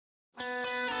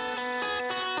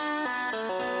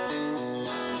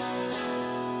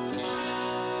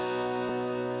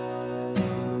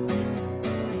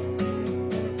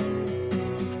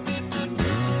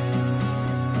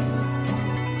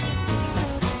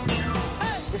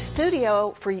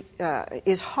studio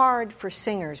is hard for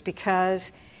singers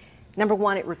because, number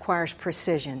one, it requires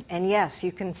precision. And yes,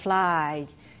 you can fly,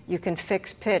 you can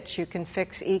fix pitch, you can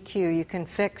fix EQ, you can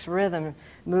fix rhythm,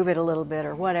 move it a little bit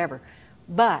or whatever.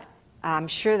 But I'm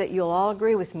sure that you'll all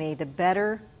agree with me, the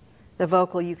better the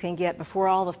vocal you can get before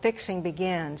all the fixing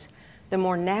begins, the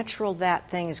more natural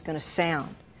that thing is going to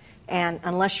sound. And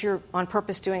unless you're on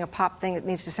purpose doing a pop thing that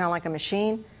needs to sound like a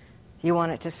machine, you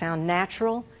want it to sound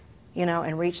natural,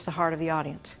 and reach the heart of the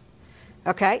audience.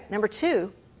 Okay? Number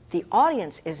two, the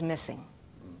audience is missing.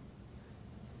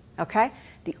 Okay?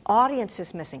 The audience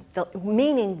is missing,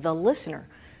 meaning the listener.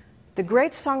 The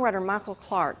great songwriter Michael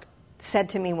Clark said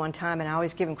to me one time, and I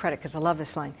always give him credit because I love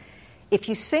this line, if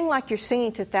you sing like you're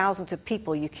singing to thousands of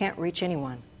people, you can't reach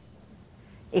anyone.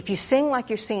 If you sing like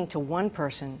you're singing to one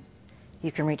person,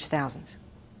 you can reach thousands.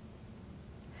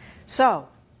 So,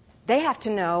 they have to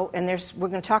know, and we're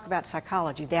going to talk about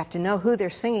psychology, they have to know who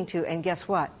they're singing to, and guess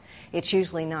what? It's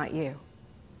usually not you.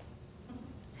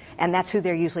 And that's who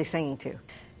they're usually singing to.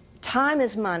 Time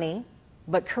is money,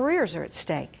 but careers are at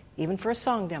stake, even for a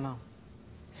song demo.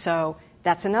 So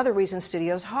that's another reason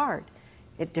studio's hard.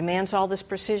 It demands all this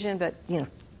precision, but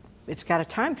it's got a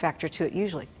time factor to it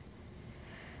usually.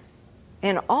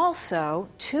 And also,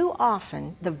 too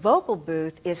often, the vocal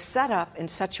booth is set up in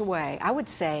such a way, I would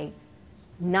say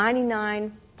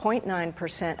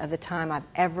 99.9% of the time I've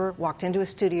ever walked into a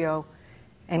studio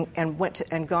and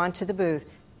gone to the booth,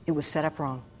 it was set up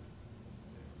wrong.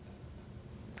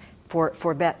 For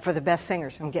the best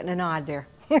singers. I'm getting a nod there.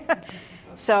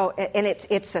 So, and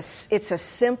it's a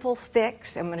simple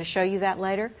fix. I'm going to show you that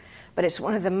later. But it's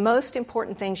one of the most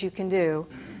important things you can do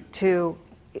to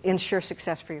ensure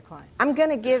success for your client. I'm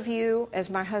going to give you, as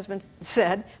my husband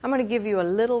said, I'm going to give you a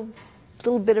little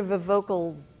bit of a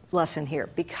vocal lesson here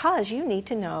because you need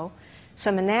to know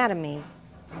some anatomy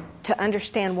to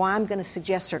understand why I'm going to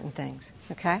suggest certain things.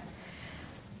 Okay?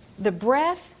 The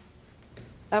breath,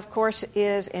 of course,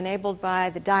 is enabled by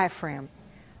the diaphragm.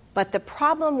 But the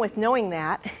problem with knowing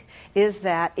that is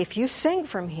that if you sing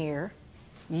from here,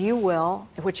 you will,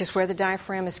 which is where the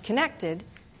diaphragm is connected,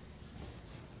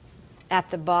 at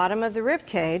the bottom of the rib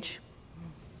cage,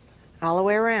 all the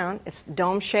way around, it's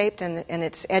dome-shaped and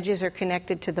its edges are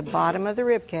connected to the bottom of the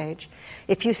rib cage.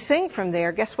 If you sing from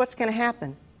there, guess what's going to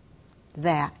happen?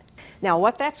 That. Now,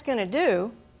 what that's going to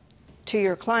do to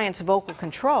your client's vocal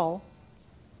control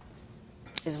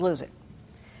is lose it.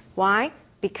 Why?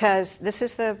 Because this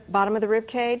is the bottom of the rib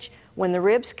cage. When the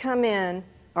ribs come in,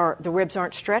 or the ribs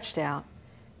aren't stretched out,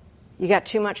 you got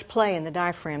too much play in the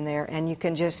diaphragm there, and you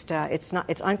can just,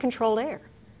 it's uncontrolled air.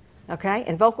 Okay?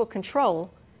 And vocal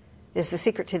control is the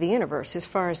secret to the universe as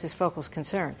far as this vocal is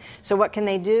concerned. So what can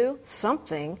they do?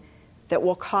 Something that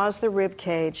will cause the rib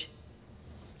cage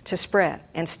to spread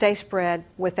and stay spread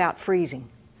without freezing.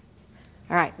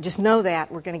 All right, just know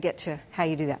that. We're going to get to how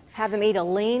you do that. Have them eat a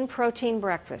lean protein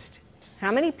breakfast.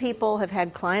 How many people have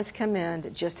had clients come in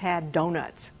that just had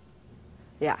donuts?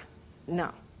 Yeah,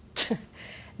 no.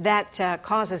 That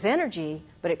causes energy,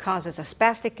 but it causes a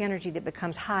spastic energy that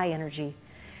becomes high energy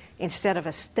instead of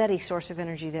a steady source of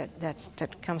energy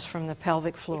that comes from the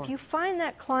pelvic floor. If you find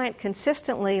that client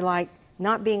consistently like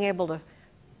not being able to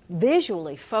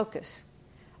visually focus,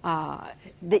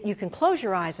 that you can close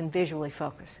your eyes and visually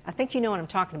focus. I think you know what I'm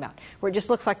talking about, where it just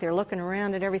looks like they're looking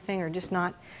around at everything or just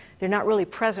not, they're not really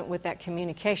present with that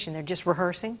communication. They're just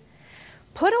rehearsing.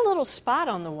 Put a little spot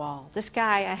on the wall. This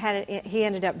guy, he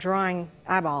ended up drawing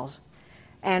eyeballs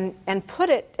and put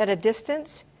it at a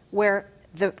distance where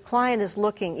the client is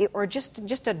looking, or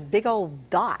just a big old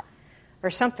dot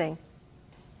or something.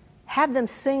 Have them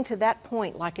sing to that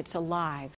point like it's alive.